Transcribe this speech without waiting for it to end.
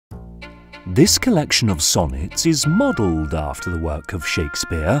This collection of sonnets is modelled after the work of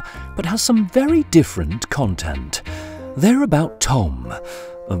Shakespeare, but has some very different content. They're about Tom,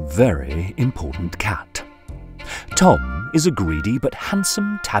 a very important cat. Tom is a greedy but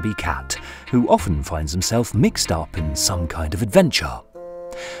handsome tabby cat who often finds himself mixed up in some kind of adventure.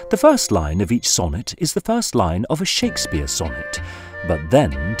 The first line of each sonnet is the first line of a Shakespeare sonnet, but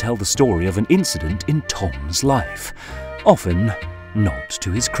then tell the story of an incident in Tom's life, often not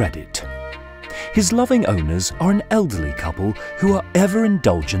to his credit. His loving owners are an elderly couple who are ever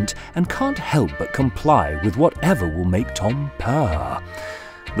indulgent and can't help but comply with whatever will make Tom purr.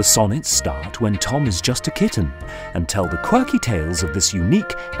 The sonnets start when Tom is just a kitten and tell the quirky tales of this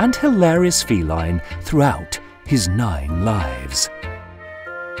unique and hilarious feline throughout his 9 lives.